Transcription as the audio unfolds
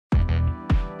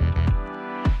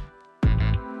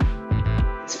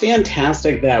It's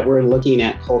fantastic that we're looking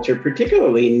at culture,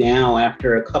 particularly now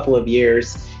after a couple of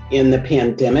years in the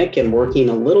pandemic and working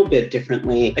a little bit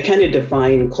differently. I kind of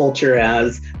define culture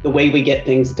as the way we get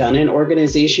things done in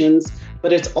organizations,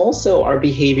 but it's also our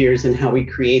behaviors and how we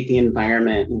create the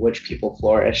environment in which people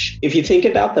flourish. If you think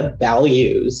about the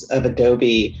values of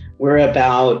Adobe, we're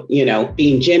about,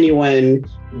 being genuine,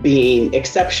 being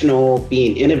exceptional,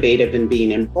 being innovative, and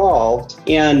being involved.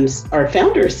 And our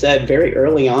founders said very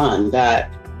early on that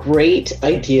great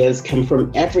ideas come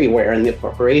from everywhere in the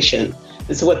corporation.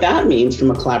 And so what that means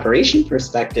from a collaboration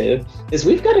perspective is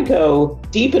we've got to go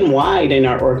deep and wide in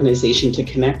our organization to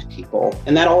connect people.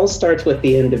 And that all starts with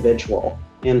the individual.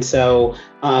 And so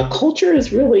culture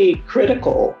is really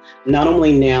critical, not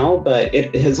only now, but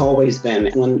it has always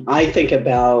been. When I think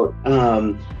about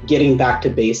getting back to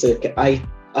basic, I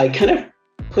kind of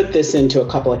put this into a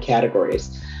couple of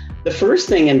categories. The first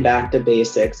thing in back to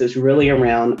basics is really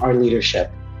around our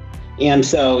leadership. And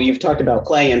so you've talked about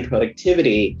play and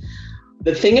productivity.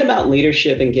 The thing about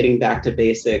leadership and getting back to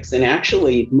basics and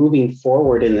actually moving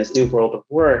forward in this new world of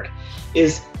work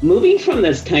is moving from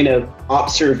this kind of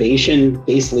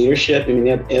observation-based leadership. I mean,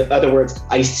 in other words,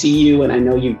 I see you and I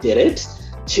know you did it,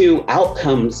 to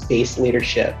outcomes-based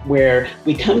leadership, where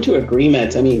we come to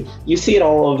agreements. I mean, you see it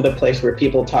all over the place where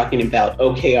people are talking about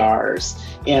OKRs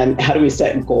and how do we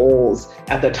set goals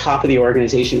at the top of the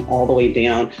organization all the way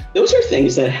down. Those are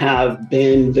things that have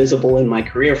been visible in my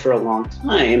career for a long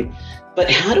time. But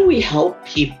how do we help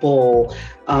people,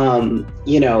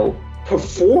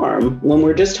 perform when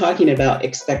we're just talking about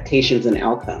expectations and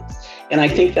outcomes? And I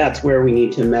think that's where we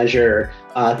need to measure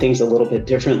things a little bit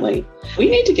differently. We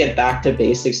need to get back to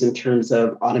basics in terms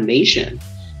of automation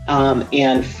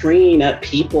and freeing up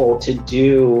people to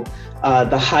do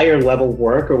the higher level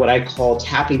work, or what I call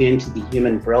tapping into the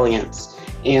human brilliance.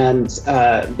 And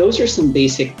those are some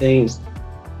basic things.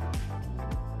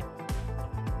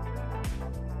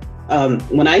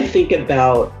 When I think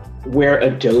about where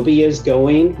Adobe is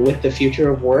going with the future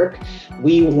of work,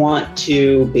 we want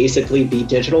to basically be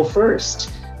digital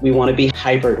first. We want to be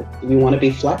hybrid. We want to be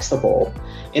flexible.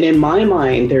 And in my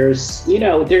mind, there's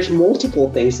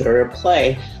multiple things that are at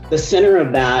play. The center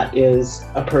of that is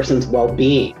a person's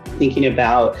well-being, thinking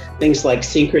about things like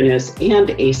synchronous and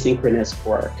asynchronous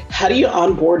work. How do you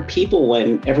onboard people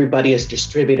when everybody is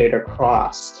distributed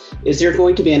across? Is there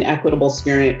going to be an equitable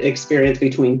experience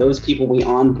between those people we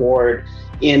onboard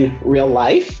in real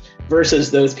life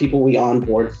versus those people we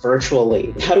onboard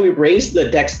virtually? How do we raise the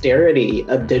dexterity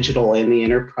of digital in the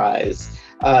enterprise?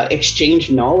 Exchange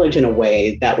knowledge in a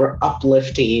way that we're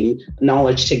uplifting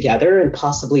knowledge together and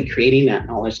possibly creating that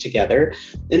knowledge together.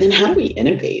 And then how do we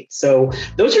innovate? So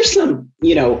those are some,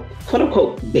 quote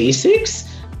unquote basics,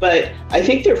 but I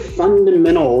think they're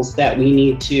fundamentals that we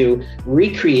need to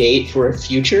recreate for a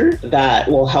future that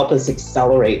will help us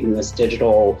accelerate in this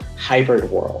digital hybrid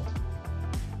world.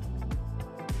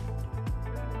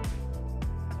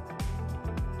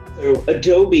 So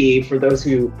Adobe, for those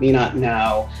who may not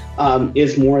know,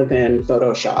 is more than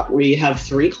Photoshop. We have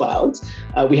three clouds.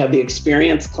 We have the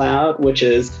Experience Cloud, which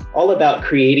is all about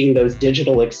creating those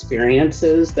digital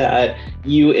experiences that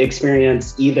you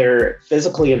experience either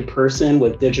physically in person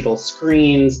with digital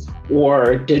screens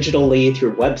or digitally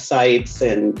through websites.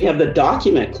 And we have the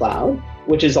Document Cloud,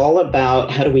 which is all about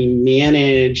how do we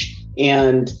manage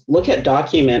and look at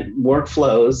document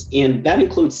workflows, and that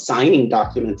includes signing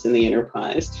documents in the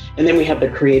enterprise. And then we have the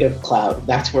Creative Cloud.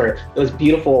 That's where those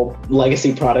beautiful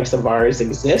legacy products of ours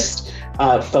exist,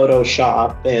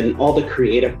 Photoshop and all the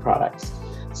creative products.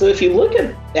 So if you look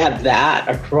at that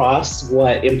across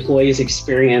what employees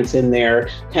experience in their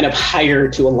kind of hire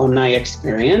to alumni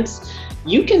experience,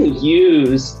 you can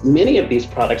use many of these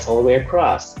products all the way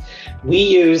across. We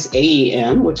use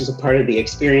AEM, which is a part of the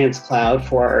Experience Cloud,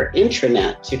 for our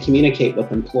intranet to communicate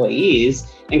with employees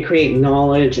and create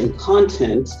knowledge and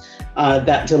content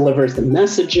that delivers the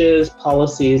messages,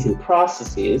 policies, and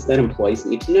processes that employees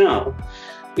need to know.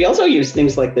 We also use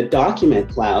things like the Document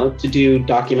Cloud to do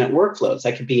document workflows.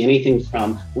 That could be anything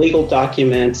from legal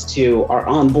documents to our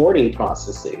onboarding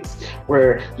processes,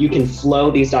 where you can flow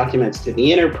these documents to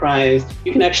the enterprise.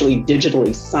 You can actually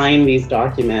digitally sign these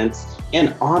documents and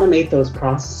automate those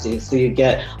processes so you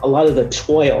get a lot of the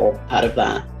toil out of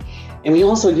that. And we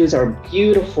also use our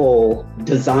beautiful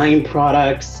design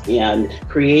products and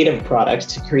creative products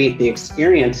to create the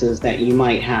experiences that you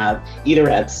might have either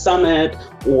at Summit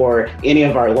or any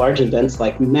of our large events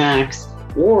like Max,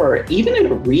 or even in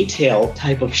a retail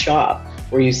type of shop,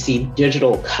 where you see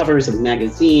digital covers of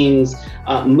magazines,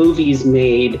 movies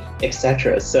made,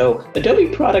 etc. So Adobe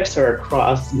products are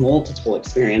across multiple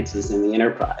experiences in the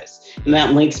enterprise. And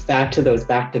that links back to those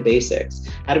back to basics.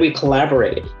 How do we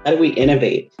collaborate? How do we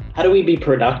innovate? How do we be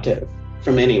productive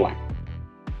from anywhere?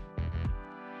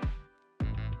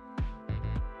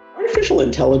 Artificial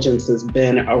intelligence has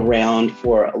been around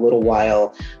for a little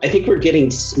while. I think we're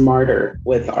getting smarter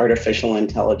with artificial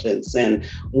intelligence. And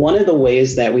one of the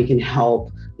ways that we can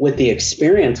help with the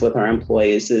experience with our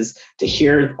employees is to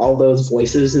hear all those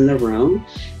voices in the room,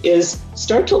 is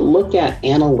start to look at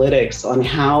analytics on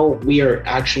how we are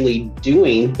actually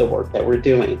doing the work that we're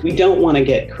doing. We don't want to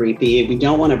get creepy. We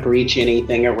don't want to breach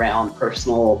anything around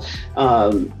personal,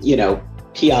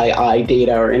 PII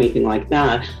data or anything like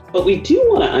that. But we do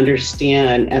want to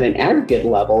understand at an aggregate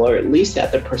level, or at least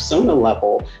at the persona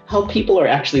level, how people are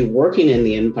actually working in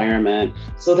the environment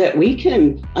so that we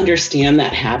can understand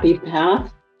that happy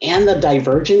path and the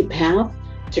divergent path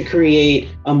to create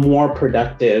a more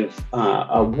productive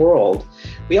world.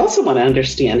 We also want to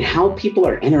understand how people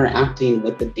are interacting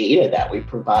with the data that we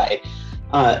provide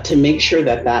to make sure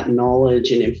that that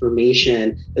knowledge and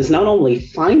information is not only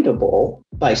findable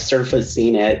by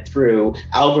surfacing it through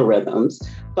algorithms,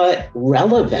 but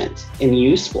relevant and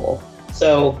useful.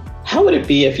 So how would it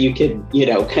be if you could,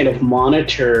 kind of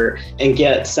monitor and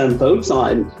get some votes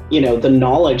on, the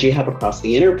knowledge you have across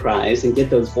the enterprise and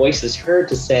get those voices heard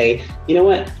to say, you know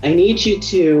what, I need you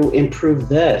to improve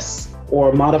this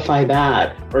or modify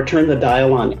that or turn the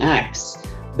dial on X.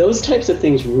 Those types of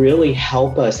things really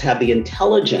help us have the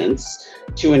intelligence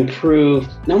to improve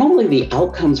not only the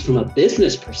outcomes from a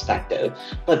business perspective,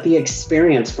 but the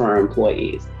experience for our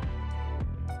employees.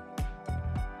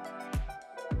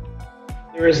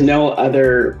 There is no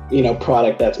other,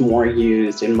 product that's more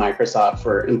used in Microsoft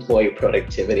for employee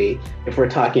productivity. If we're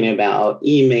talking about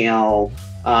email,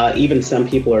 even some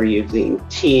people are using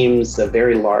Teams, a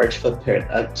very large footprint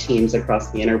of Teams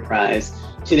across the enterprise,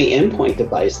 to the endpoint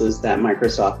devices that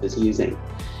Microsoft is using.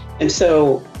 And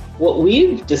so what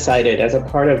we've decided as a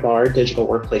part of our digital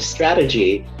workplace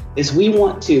strategy is we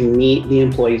want to meet the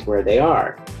employees where they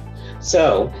are.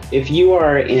 So if you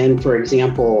are in, for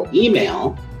example,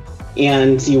 email,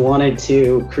 and you wanted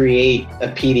to create a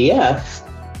PDF,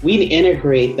 we'd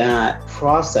integrate that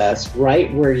process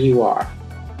right where you are,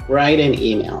 right in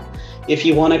email. If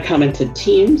you want to come into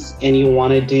Teams and you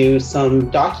want to do some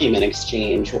document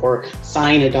exchange or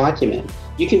sign a document,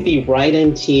 you can be right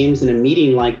in Teams in a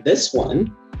meeting like this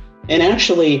one and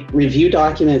actually review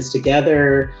documents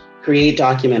together, create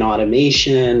document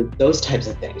automation, those types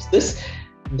of things.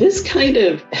 This kind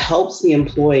of helps the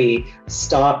employee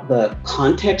stop the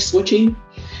context switching.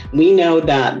 We know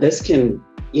that this can,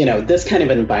 this kind of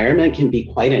environment can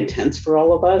be quite intense for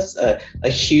all of us, a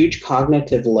huge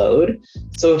cognitive load.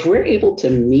 So if we're able to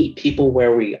meet people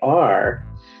where we are,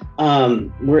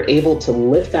 we're able to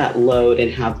lift that load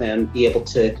and have them be able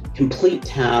to complete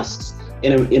tasks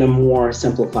in a more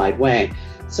simplified way.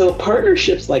 So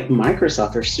partnerships like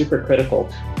Microsoft are super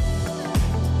critical.